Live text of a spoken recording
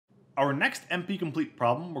our next NP-complete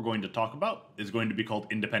problem we're going to talk about is going to be called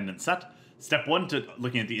independent set. Step one to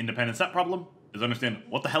looking at the independent set problem is understand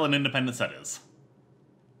what the hell an independent set is.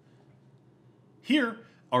 Here,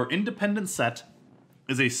 our independent set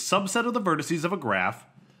is a subset of the vertices of a graph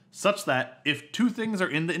such that if two things are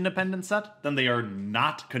in the independent set, then they are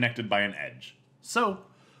not connected by an edge. So,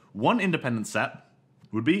 one independent set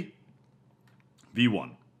would be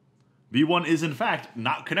V1. V1 is in fact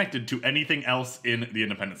not connected to anything else in the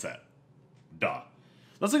independent set. Duh.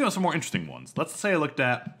 Let's look at some more interesting ones. Let's say I looked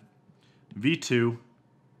at V2,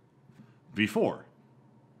 V4.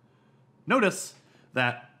 Notice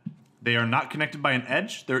that they are not connected by an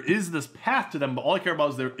edge. There is this path to them, but all I care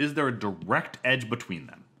about is there a direct edge between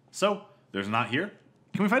them. So, there's not here.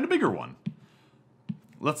 Can we find a bigger one?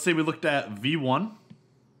 Let's say we looked at V1,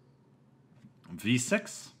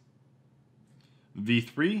 V6,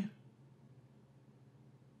 V3,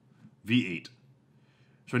 V8.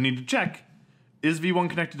 So I need to check, is V1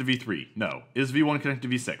 connected to V3? No. Is V1 connected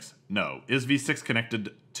to V6? No. Is V6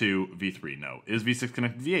 connected to V3? No. Is V6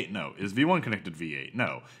 connected to V8? No. Is V1 connected to V8?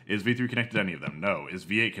 No. Is V3 connected to any of them? No. Is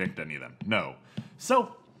V8 connected to any of them? No.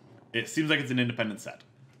 So, it seems like it's an independent set.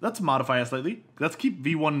 Let's modify it slightly. Let's keep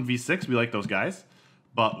V1 and V6, we like those guys.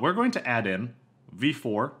 But we're going to add in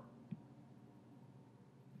V4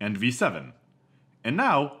 and V7. And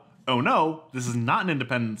now, oh no, this is not an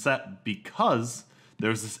independent set because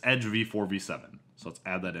there's this edge V4, V7. So let's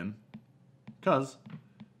add that in, because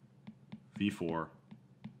V4,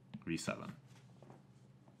 V7.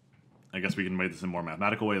 I guess we can make this in a more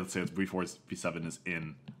mathematical way. Let's say it's V4, V7 is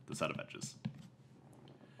in the set of edges.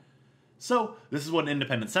 So this is what an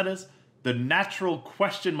independent set is. The natural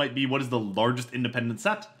question might be, what is the largest independent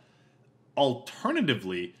set?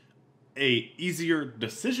 Alternatively, a easier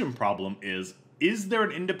decision problem is there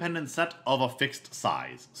an independent set of a fixed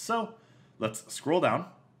size? So let's scroll down.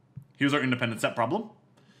 Here's our independent set problem.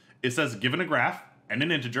 It says, given a graph and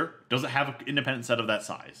an integer, does it have an independent set of that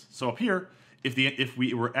size? So up here, if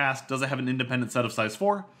we were asked, does it have an independent set of size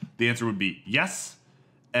 4? The answer would be yes.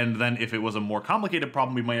 And then if it was a more complicated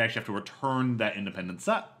problem, we might actually have to return that independent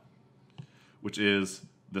set, which is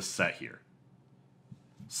this set here.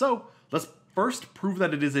 So let's first prove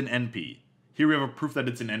that it is in NP. Here we have a proof that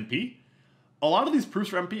it's in NP. A lot of these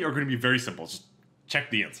proofs for NP are going to be very simple. Just check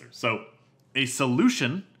the answer. So a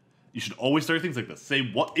solution, you should always start things like this. Say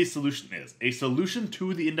what a solution is. A solution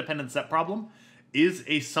to the independent set problem is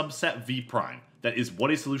a subset V prime. That is what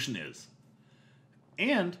a solution is.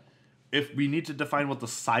 And if we need to define what the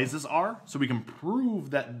sizes are, so we can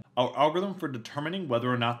prove that our algorithm for determining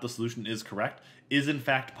whether or not the solution is correct is in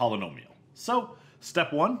fact polynomial. So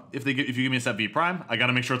step one, if you give me a set V prime, I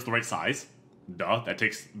gotta make sure it's the right size. Duh, that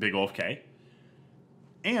takes big O of K.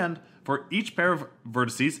 And for each pair of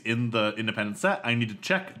vertices in the independent set, I need to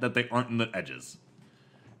check that they aren't in the edges.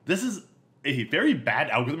 This is a very bad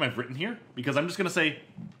algorithm I've written here, because I'm just going to say,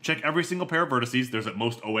 check every single pair of vertices. There's at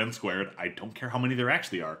most ON squared. I don't care how many there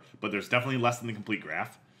actually are, but there's definitely less than the complete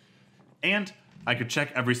graph. And I could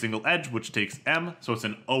check every single edge, which takes m, so it's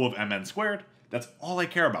an O of mn squared. That's all I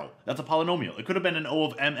care about. That's a polynomial. It could have been an O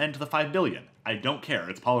of mn to the 5 billion. I don't care.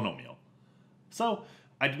 It's polynomial. So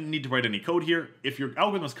I didn't need to write any code here. If your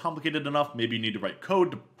algorithm is complicated enough, maybe you need to write code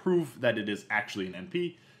to prove that it is actually an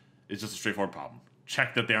NP. It's just a straightforward problem.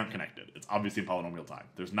 Check that they aren't connected. It's obviously in polynomial time.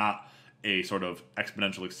 There's not a sort of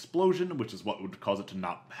exponential explosion, which is what would cause it to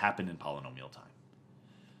not happen in polynomial time.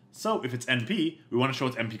 So if it's NP, we want to show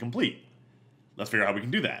it's NP complete. Let's figure out how we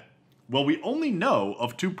can do that. Well, we only know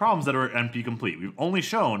of two problems that are NP complete. We've only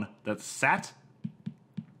shown that SAT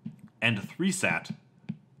and 3SAT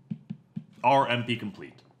are NP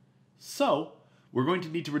complete. So we're going to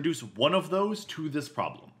need to reduce one of those to this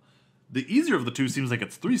problem. The easier of the two seems like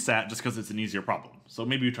it's 3SAT just because it's an easier problem. So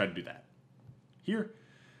maybe we try to do that. Here,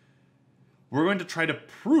 we're going to try to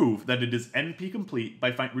prove that it is NP complete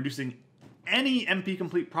by reducing any NP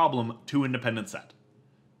complete problem to independent set.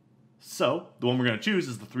 So the one we're going to choose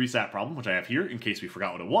is the 3SAT problem, which I have here in case we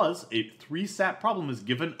forgot what it was. A 3SAT problem is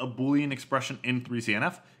given a Boolean expression in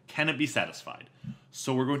 3CNF. Can it be satisfied?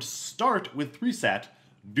 So we're going to start with 3SAT,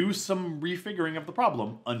 do some refiguring of the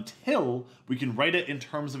problem until we can write it in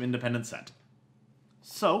terms of independent set.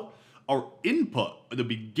 So our input at the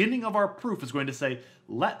beginning of our proof is going to say,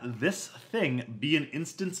 let this thing be an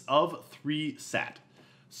instance of 3SAT.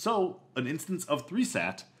 So an instance of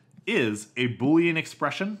 3SAT is a Boolean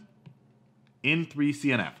expression in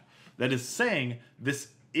 3CNF. That is saying this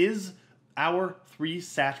is our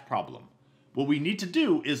 3SAT problem. What we need to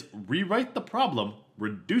do is rewrite the problem,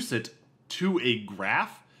 reduce it to a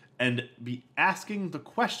graph, and be asking the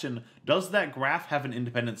question, does that graph have an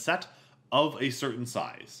independent set of a certain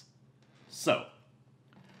size? So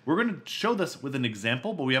we're going to show this with an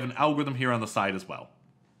example, but we have an algorithm here on the side as well.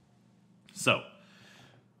 So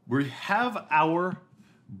we have our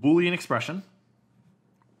Boolean expression.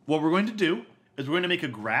 What we're going to do is we're going to make a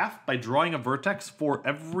graph by drawing a vertex for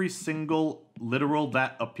every single literal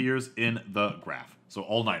that appears in the graph. So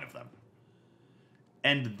all 9 of them.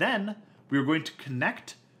 And then we're going to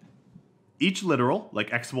connect each literal, like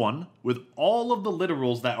x1, with all of the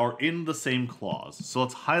literals that are in the same clause. So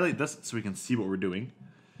let's highlight this so we can see what we're doing.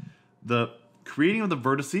 The creating of the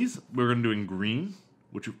vertices, we're going to do in green,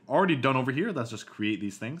 which we've already done over here. Let's just create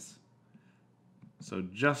these things. So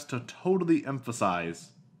just to totally emphasize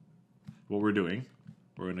what we're doing,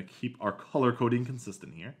 we're going to keep our color coding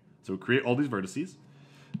consistent here. So we create all these vertices.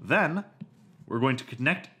 Then we're going to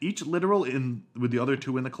connect each literal in with the other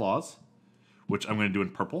 2 in the clause, which I'm going to do in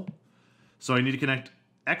purple. So I need to connect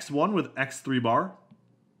x1 with x3 bar.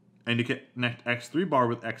 I need to connect x3 bar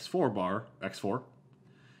with x4,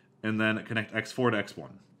 and then connect x4 to x1.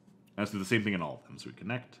 Let's do the same thing in all of them. So we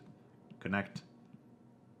connect, connect,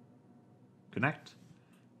 connect,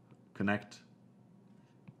 connect,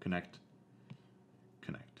 connect,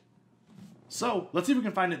 connect. So let's see if we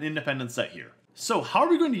can find an independent set here. So how are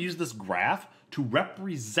we going to use this graph to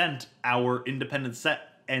represent our independent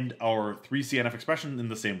set and our 3CNF expression in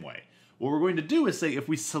the same way? What we're going to do is say if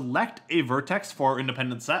we select a vertex for our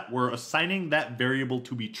independent set, we're assigning that variable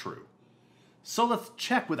to be true. So let's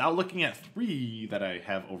check without looking at 3 that I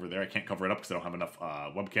have over there. I can't cover it up because I don't have enough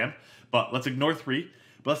webcam, but let's ignore 3.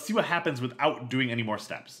 But let's see what happens without doing any more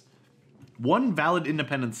steps. One valid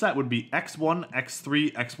independent set would be x1,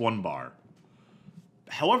 x3, x1 bar.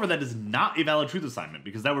 However, that is not a valid truth assignment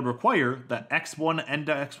because that would require that x1 and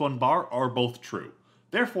x1 bar are both true.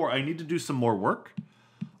 Therefore, I need to do some more work.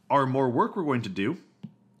 Our more work we're going to do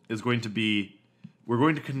is going to be, we're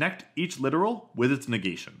going to connect each literal with its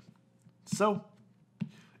negation. So,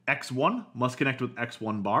 x1 must connect with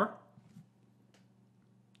x1 bar.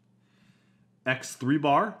 x3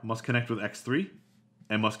 bar must connect with x3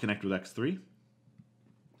 and must connect with x3.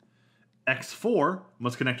 x4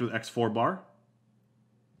 must connect with x4 bar.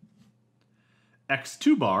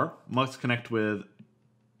 x2 bar must connect with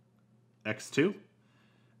x2.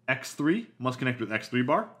 x3 must connect with x3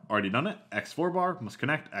 bar. Already done it. x4 bar must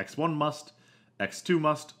connect. x1 must. x2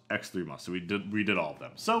 must. x3 must. So we did all of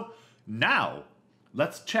them. So now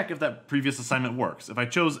let's check if that previous assignment works. If I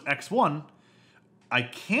chose x1, I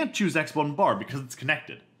can't choose x1 bar because it's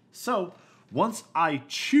connected. So once I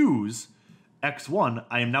choose x1,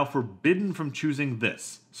 I am now forbidden from choosing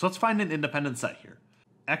this. So let's find an independent set here.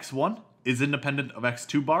 x1 is independent of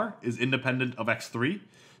x2 bar, is independent of x3.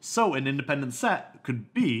 So an independent set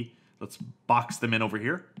could be, let's box them in over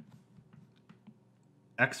here,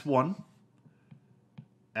 x1,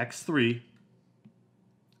 x3,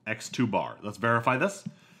 x2 bar. Let's verify this.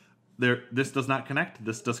 This does not connect,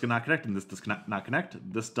 this does not connect, and this does not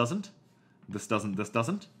connect. This doesn't, this doesn't, this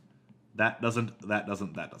doesn't, that doesn't, that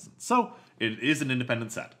doesn't, that doesn't. So it is an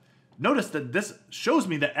independent set. Notice that this shows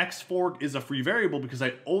me that x4 is a free variable because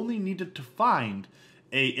I only needed to find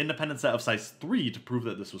a independent set of size 3 to prove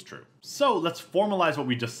that this was true. So let's formalize what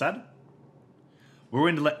we just said. We're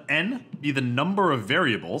going to let n be the number of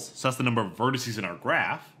variables, so that's the number of vertices in our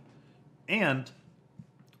graph, and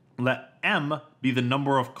let m be the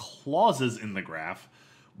number of clauses in the graph.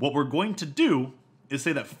 What we're going to do is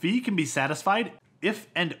say that phi can be satisfied if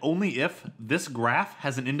and only if this graph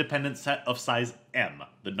has an independent set of size m,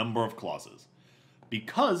 the number of clauses.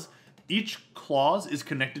 Because each clause is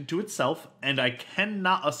connected to itself, and I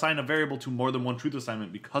cannot assign a variable to more than one truth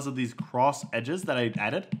assignment because of these cross edges that I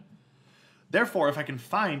added. Therefore, if I can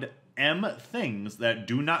find m things that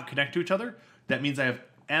do not connect to each other, that means I have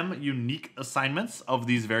m unique assignments of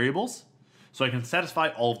these variables, so I can satisfy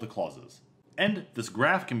all of the clauses. And this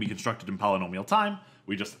graph can be constructed in polynomial time.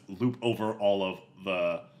 We just loop over all of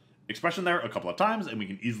the expression there a couple of times, and we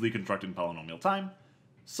can easily construct it in polynomial time.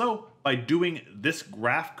 So by doing this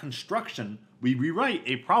graph construction, we rewrite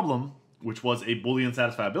a problem, which was a Boolean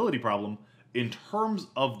satisfiability problem, in terms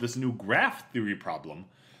of this new graph theory problem,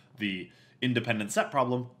 the independent set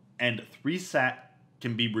problem, and 3sat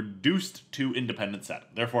can be reduced to independent set.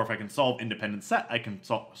 Therefore, if I can solve independent set, I can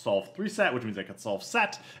solve 3sat, which means I can solve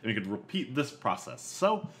set, and we could repeat this process.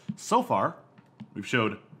 So far, we've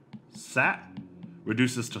showed sat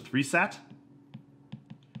reduces to 3sat,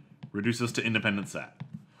 reduces to independent set.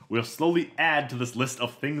 We'll slowly add to this list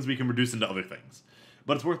of things we can reduce into other things.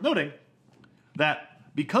 But it's worth noting that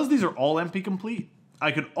because these are all NP complete,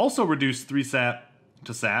 I could also reduce 3sat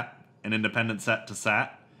to sat, an independent set to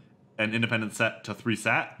sat, an independent set to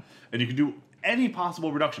 3sat, and you can do any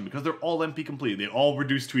possible reduction because they're all NP complete. They all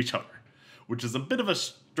reduce to each other. which is a bit of a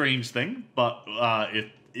strange thing, but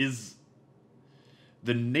it is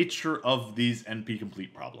the nature of these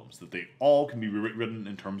NP-complete problems, that they all can be rewritten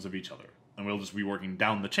in terms of each other. And we'll just be working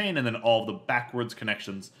down the chain, and then all the backwards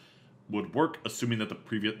connections would work, assuming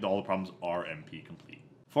that all the problems are NP-complete.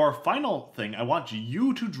 For our final thing, I want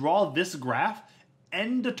you to draw this graph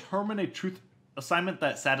and determine a truth assignment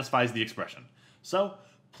that satisfies the expression. So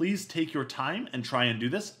please take your time and try and do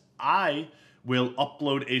this. I will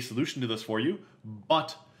upload a solution to this for you,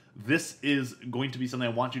 but this is going to be something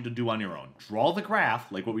I want you to do on your own. Draw the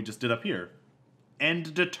graph, like what we just did up here,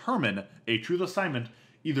 and determine a truth assignment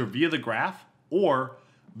either via the graph or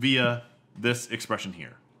via this expression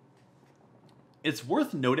here. It's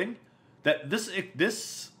worth noting that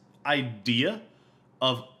this idea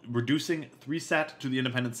of reducing 3-set to the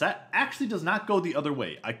independent set actually does not go the other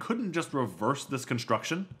way. I couldn't just reverse this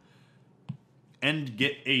construction and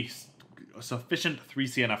get a sufficient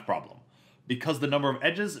 3CNF problem, because the number of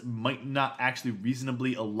edges might not actually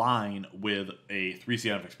reasonably align with a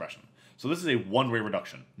 3CNF expression. So this is a one-way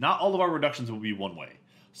reduction. Not all of our reductions will be one way.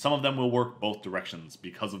 Some of them will work both directions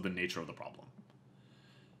because of the nature of the problem.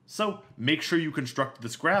 So make sure you construct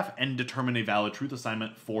this graph and determine a valid truth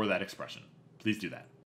assignment for that expression. Please do that.